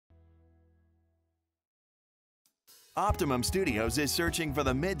Optimum Studios is searching for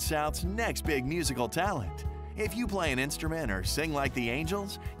the Mid-South's next big musical talent. If you play an instrument or sing like the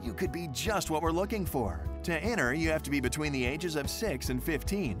Angels, you could be just what we're looking for. To enter, you have to be between the ages of 6 and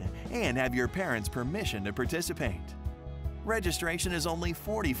 15 and have your parents' permission to participate. Registration is only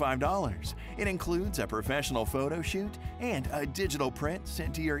 $45. It includes a professional photo shoot and a digital print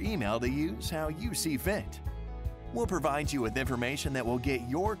sent to your email to use how you see fit. We'll provide you with information that will get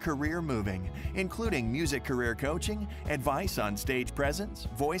your career moving, including music career coaching, advice on stage presence,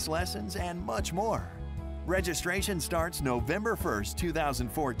 voice lessons, and much more. Registration starts November 1st,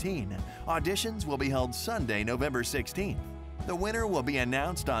 2014. Auditions will be held Sunday, November 16th. The winner will be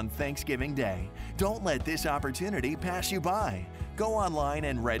announced on Thanksgiving Day. Don't let this opportunity pass you by. Go online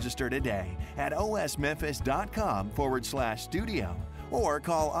and register today at osmemphis.com/studio or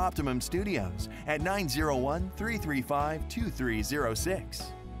call Optimum Studios at 901-335-2306.